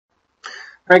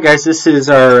Alright guys, this is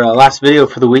our last video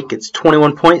for the week. It's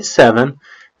 21.7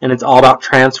 and it's all about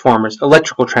transformers,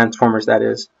 electrical transformers that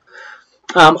is.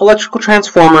 Electrical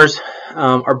transformers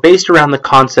are based around the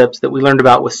concepts that we learned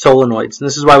about with solenoids, and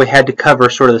this is why we had to cover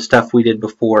sort of the stuff we did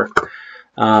before.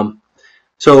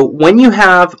 So when you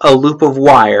have a loop of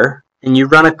wire and you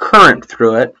run a current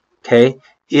through it, okay,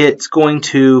 it's going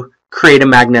to create a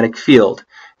magnetic field.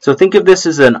 So think of this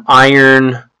as an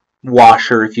iron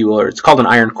washer, if you will, or it's called an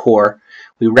iron core.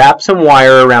 We wrap some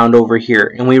wire around over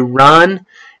here and we run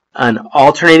an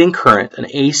alternating current, an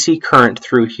AC current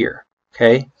through here.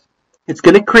 Okay, it's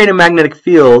going to create a magnetic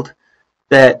field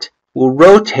that will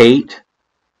rotate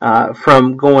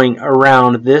from going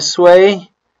around this way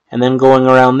and then going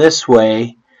around this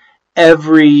way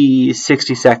every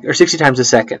 60 times a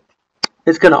second.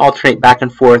 It's going to alternate back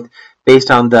and forth based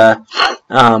on the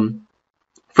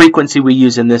frequency we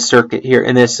use in this circuit here,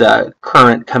 in this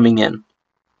current coming in.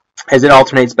 As it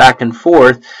alternates back and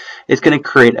forth, it's going to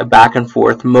create a back and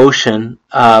forth motion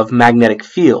of magnetic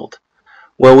field.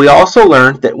 Well, we also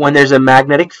learned that when there's a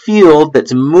magnetic field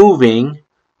that's moving,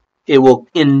 it will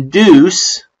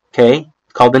induce, okay,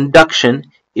 called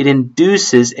induction, it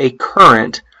induces a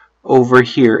current over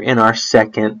here in our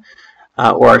second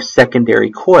or our secondary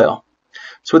coil.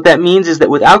 So what that means is that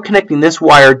without connecting this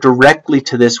wire directly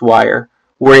to this wire,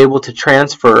 we're able to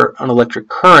transfer an electric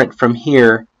current from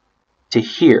here to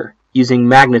here using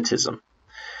magnetism.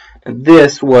 And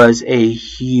this was a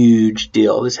huge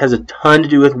deal. This has a ton to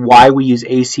do with why we use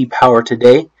AC power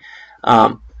today,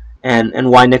 and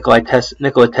why Nikola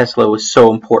Tesla was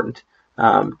so important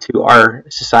to our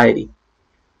society.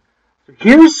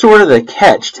 Here's sort of the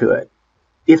catch to it.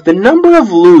 If the number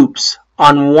of loops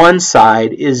on one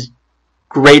side is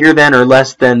greater than or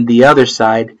less than the other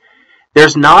side,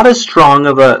 there's not as strong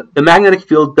of the magnetic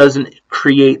field doesn't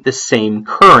create the same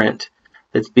current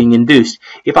that's being induced.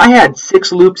 If I had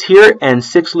 6 loops here and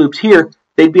 6 loops here,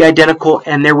 they'd be identical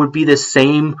and there would be the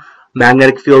same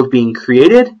magnetic field being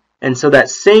created, and so that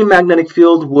same magnetic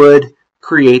field would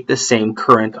create the same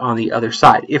current on the other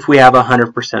side if we have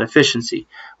 100% efficiency,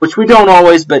 which we don't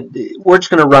always, but we're just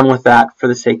going to run with that for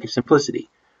the sake of simplicity.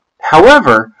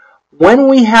 However, when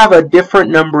we have a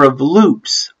different number of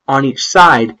loops on each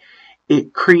side,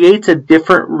 it creates a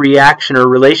different reaction or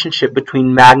relationship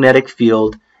between magnetic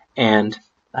field and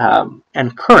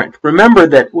current. Remember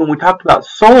that when we talked about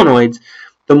solenoids,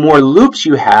 the more loops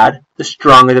you had, the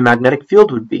stronger the magnetic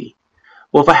field would be.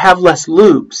 Well, if I have less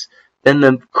loops, then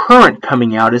the current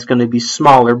coming out is going to be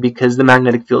smaller because the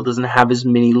magnetic field doesn't have as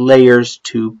many layers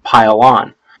to pile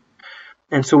on.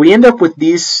 And so we end up with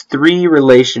these three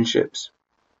relationships.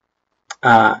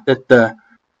 That the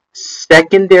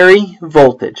secondary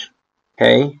voltage,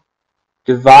 okay,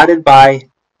 divided by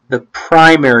the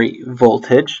primary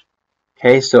voltage,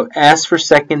 okay, so S for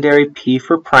secondary, P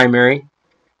for primary,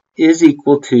 is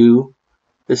equal to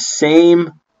the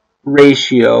same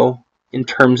ratio in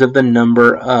terms of the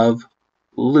number of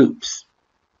loops,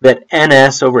 that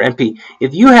NS over NP.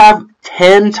 If you have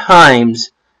 10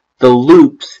 times the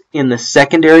loops in the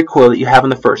secondary coil that you have in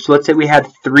the first, so let's say we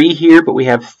had 3 here, but we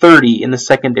have 30 in the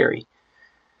secondary,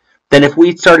 then if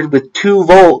we started with 2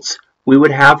 volts, we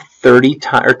would have 10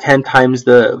 times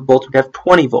the volts, would have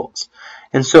 20 volts.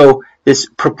 And so this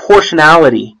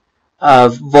proportionality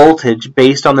of voltage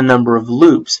based on the number of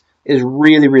loops is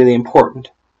really, really important.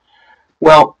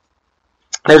 Well,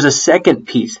 there's a second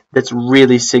piece that's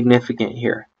really significant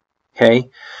here, okay?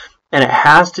 And it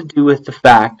has to do with the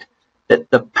fact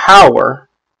that the power,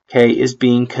 okay, is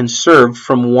being conserved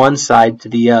from one side to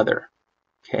the other,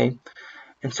 okay?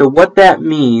 And so what that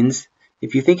means,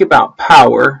 if you think about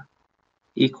power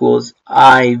equals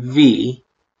IV,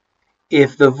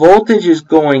 if the voltage is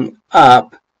going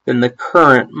up, then the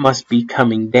current must be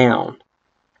coming down.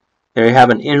 There you have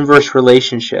an inverse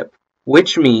relationship,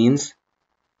 which means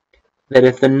that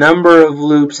if the number of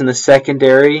loops in the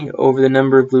secondary over the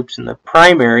number of loops in the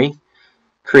primary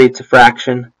creates a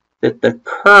fraction, that the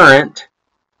current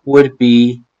would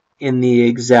be in the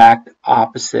exact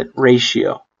opposite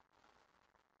ratio.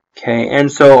 Okay, and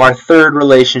so our third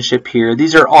relationship here,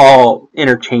 these are all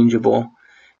interchangeable,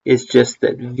 is just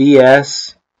that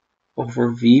Vs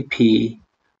over Vp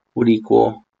would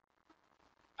equal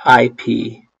Ip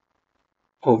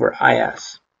over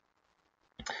Is.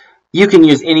 You can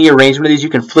use any arrangement of these. You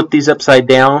can flip these upside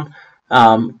down.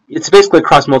 It's basically a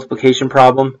cross multiplication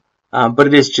problem, but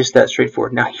it is just that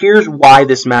straightforward. Now here's why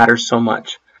this matters so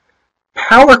much.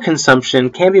 Power consumption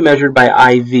can be measured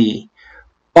by IV,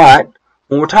 but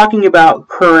when we're talking about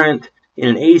current in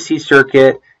an AC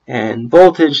circuit and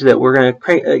voltage that we're going to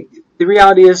create, the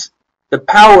reality is the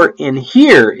power in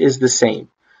here is the same.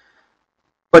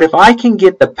 But if I can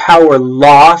get the power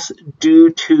loss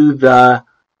due to the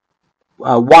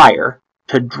wire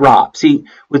to drop. See,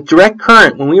 with direct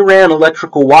current, when we ran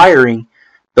electrical wiring,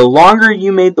 the longer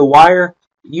you made the wire,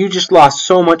 you just lost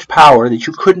so much power that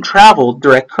you couldn't travel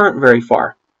direct current very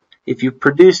far if you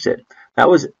produced it. That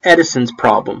was Edison's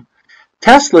problem.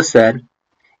 Tesla said,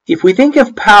 if we think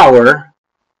of power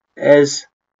as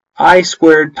I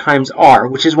squared times R,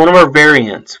 which is one of our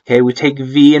variants, okay, we take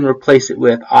V and replace it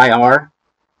with IR,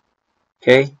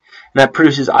 okay, and that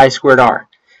produces I squared R.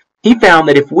 He found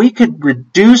that if we could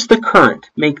reduce the current,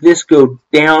 make this go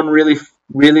down really,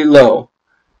 really low,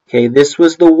 okay, this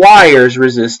was the wire's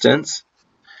resistance,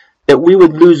 that we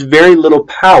would lose very little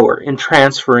power in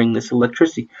transferring this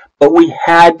electricity. But we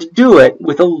had to do it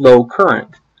with a low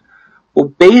current. Well,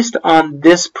 based on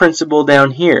this principle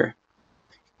down here,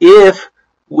 if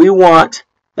we want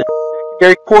the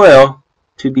secondary coil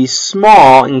to be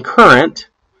small in current,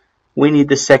 we need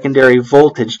the secondary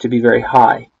voltage to be very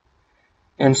high.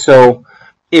 And so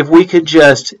if we could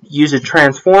just use a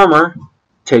transformer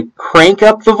to crank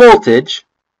up the voltage,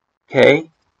 okay,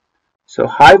 so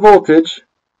high voltage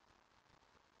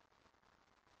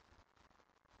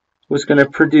was going to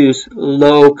produce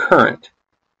low current.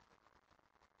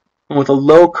 And with a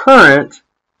low current,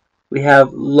 we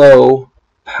have low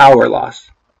power loss,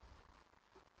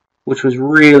 which was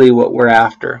really what we're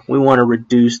after. We want to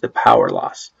reduce the power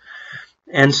loss.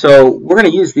 And so we're going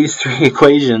to use these three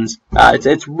equations.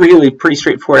 It's really pretty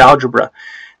straightforward algebra.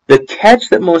 The catch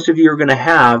that most of you are going to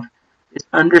have is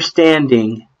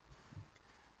understanding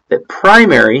that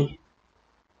primary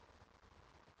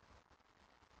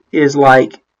is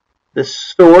like the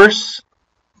source,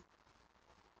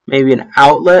 maybe an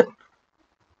outlet,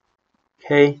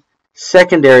 okay?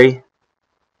 Secondary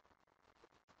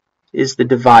is the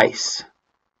device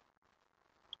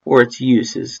or its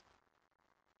uses.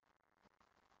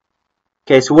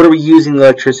 Okay, so what are we using the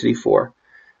electricity for?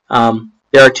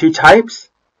 There are two types,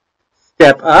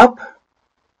 step up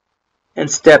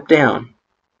and step down.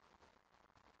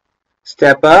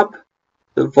 Step up,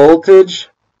 the voltage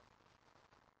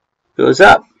goes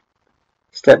up.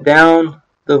 Step down,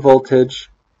 the voltage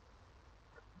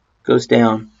goes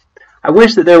down. I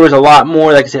wish that there was a lot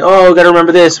more that I could say, oh, we've got to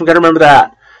remember this, we've got to remember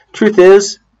that. Truth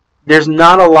is, there's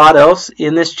not a lot else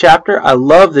in this chapter. I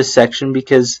love this section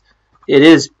because it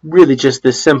is really just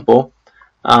this simple.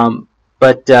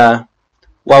 But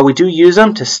while we do use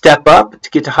them to step up, to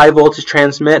get to high voltage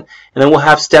transmit, and then we'll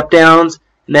have step downs,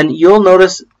 and then you'll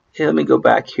notice, hey, let me go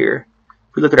back here.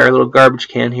 If we look at our little garbage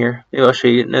can here, maybe I'll show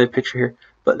you another picture here.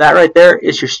 But that right there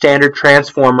is your standard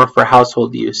transformer for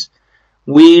household use.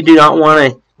 We do not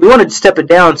want to, we want to step it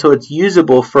down so it's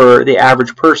usable for the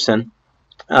average person.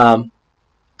 We don't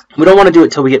want to do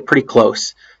it till we get pretty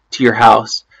close to your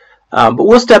house. But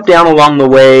we'll step down along the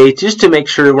way just to make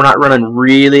sure we're not running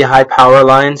really high power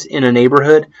lines in a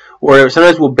neighborhood, or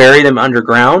sometimes we'll bury them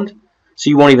underground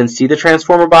so you won't even see the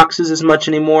transformer boxes as much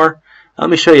anymore. Let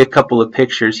me show you a couple of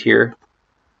pictures here.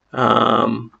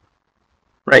 Right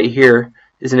here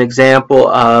is an example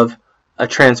of a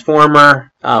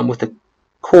transformer with a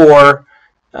core.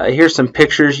 Here's some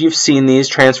pictures. You've seen these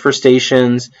transfer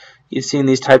stations. You've seen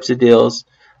these types of deals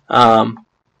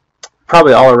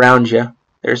probably all around you.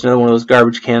 There's another one of those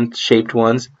garbage can shaped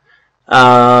ones.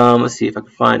 Let's see if I can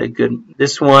find a good.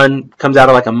 This one comes out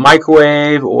of like a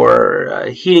microwave or a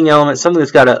heating element, something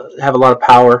that's got to have a lot of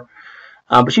power.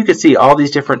 But you can see all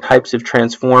these different types of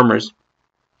transformers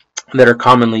that are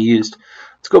commonly used.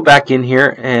 Let's go back in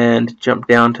here and jump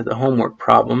down to the homework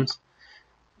problems.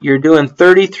 You're doing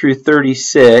 30 through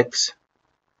 36,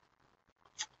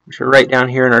 which are right down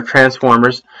here in our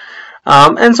transformers.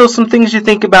 And so some things you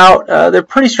think about, they're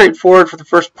pretty straightforward for the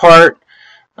first part.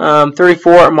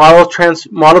 34, a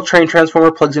model train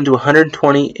transformer plugs into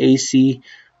 120 AC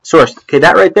source. Okay,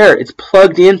 that right there, it's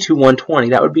plugged into 120.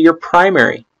 That would be your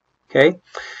primary. Okay,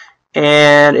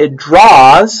 and it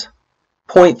draws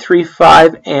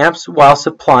 0.35 amps while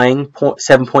supplying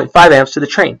 7.5 amps to the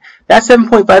train. That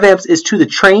 7.5 amps is to the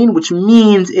train, which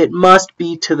means it must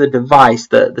be to the device,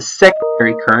 the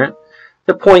secondary current.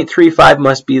 The 0.35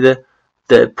 must be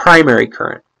the primary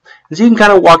current. And so you can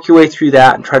kind of walk your way through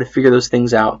that and try to figure those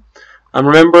things out.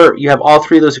 Remember, you have all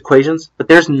three of those equations, but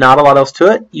there's not a lot else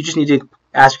to it. You just need to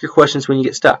ask your questions when you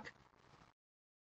get stuck.